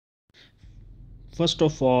First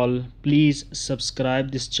of all, please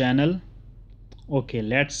subscribe this channel. Okay,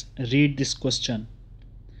 let's read this question.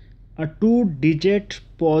 A two-digit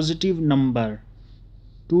positive number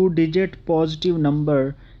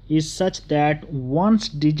is such that one's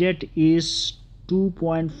digit is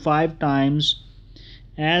 2.5 times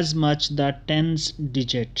as much the tens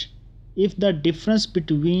digit if the difference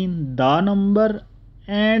between the number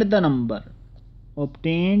and the number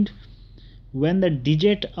obtained when the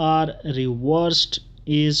digits are reversed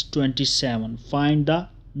is 27. Find the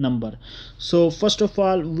number. So first of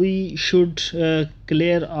all we should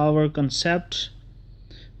clear our concept.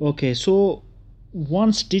 Okay, so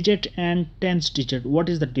ones digit and tens digit, what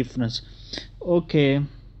is the difference? Okay,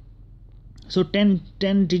 so 10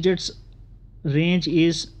 digits range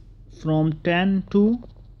is from 10 to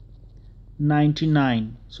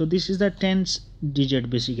 99. So this is the tens digit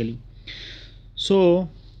basically. So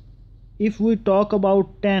if we talk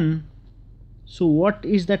about 10, so what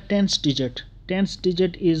is the tens digit? Tens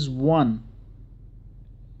digit is 1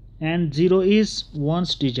 and 0 is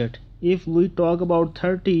ones digit. If we talk about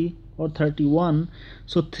 30 or 31,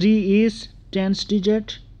 so 3 is tens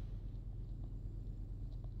digit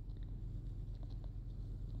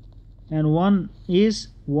and 1 is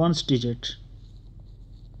ones digit.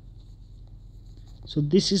 So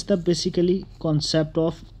this is the basically concept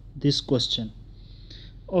of this question.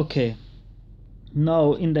 Okay,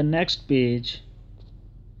 now in the next page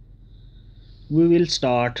we will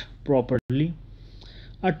start properly.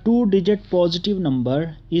 A two-digit positive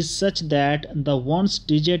number is such that the ones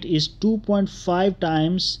digit is 2.5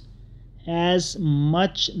 times as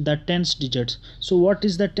much the tens digit. So what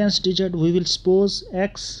is the tens digit? We will suppose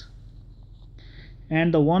x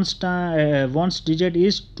and the ones digit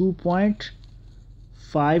is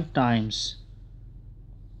 2.5 times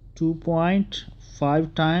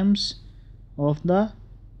 2.5 times of the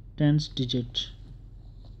tens digit.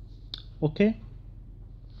 Okay,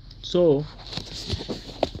 so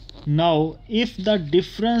now if the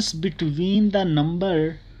difference between the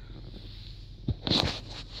number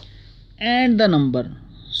and the number,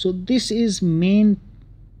 so this is main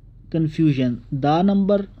confusion. The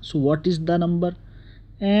number, so what is the number,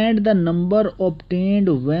 and the number obtained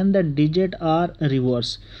when the digits are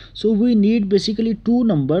reversed. So we need basically two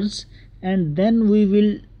numbers and then we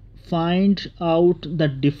will find out the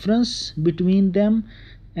difference between them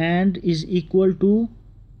and is equal to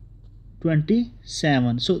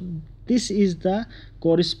 27. So this is the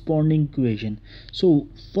corresponding equation. So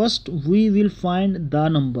first we will find the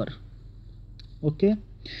number. Okay,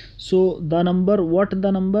 so the number, what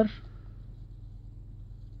the number?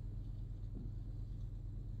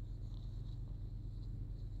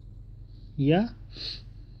 Yeah,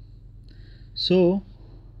 so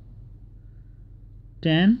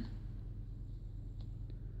 10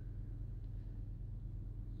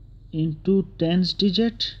 into tens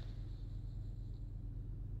digit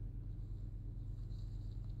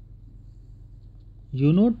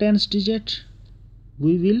tens digit,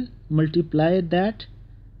 we will multiply that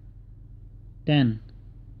 10.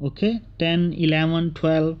 Okay, 10, 11,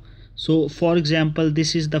 12. So for example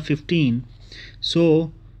this is the 15.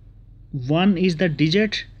 So 1 is the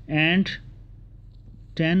digit and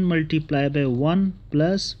 10 multiplied by 1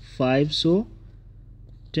 plus 5, so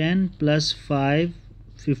 10 plus 5,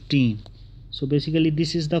 15. So basically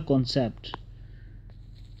this is the concept,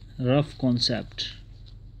 rough concept.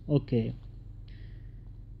 Okay,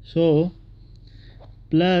 so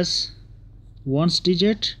plus ones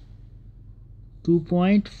digit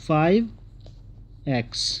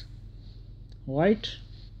 2.5x, right?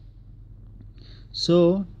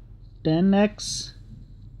 So 10x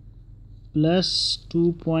plus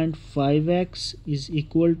 2.5x is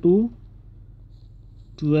equal to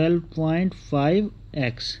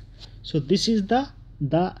 12.5x. so this is the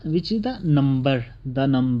which is the number,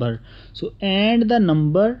 so and the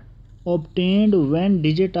number obtained when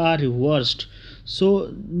digits are reversed.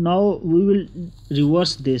 So now we will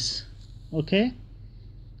reverse this. Okay,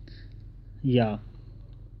 yeah,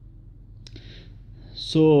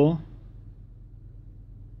 so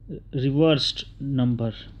reversed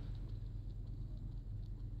number,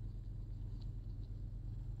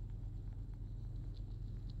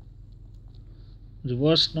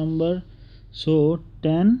 so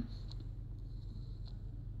 10.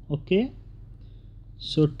 Okay,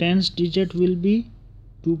 so tens digit will be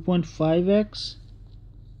 2.5x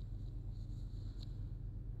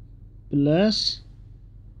plus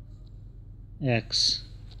x.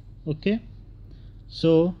 Okay,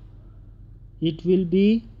 so it will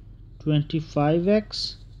be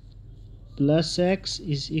 25x plus x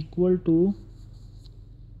is equal to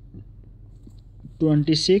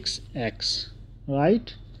 26x.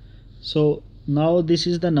 right? So now this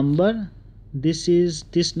is the number, this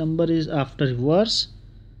number is after reverse.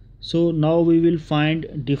 So now we will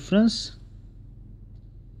find difference.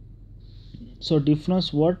 So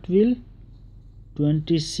difference what will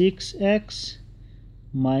 26x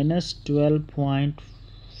minus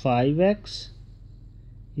 12.5x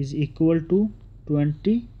is equal to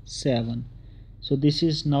 27. So this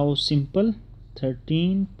is now simple.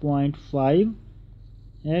 13.5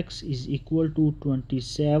 x is equal to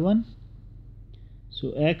 27.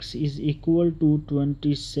 So x is equal to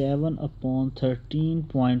 27 upon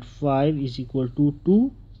 13.5 is equal to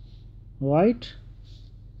 2, right?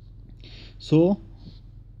 So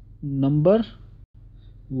number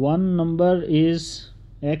one number is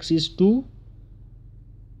x is 2.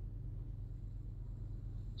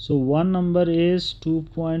 So one number is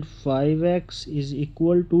 2.5x is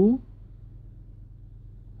equal to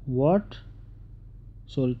what?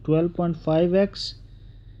 So 12.5x.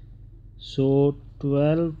 So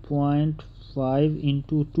 12.5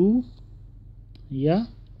 into 2. Yeah.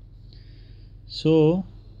 So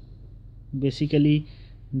basically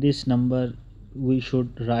this number we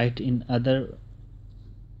should write in other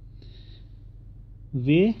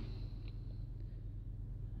way.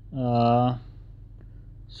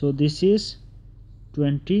 So this is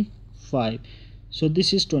 25. So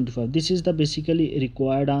this is 25. This is the basically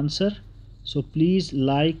required answer. So please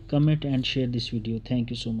like, comment and share this video. Thank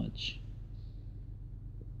you so much.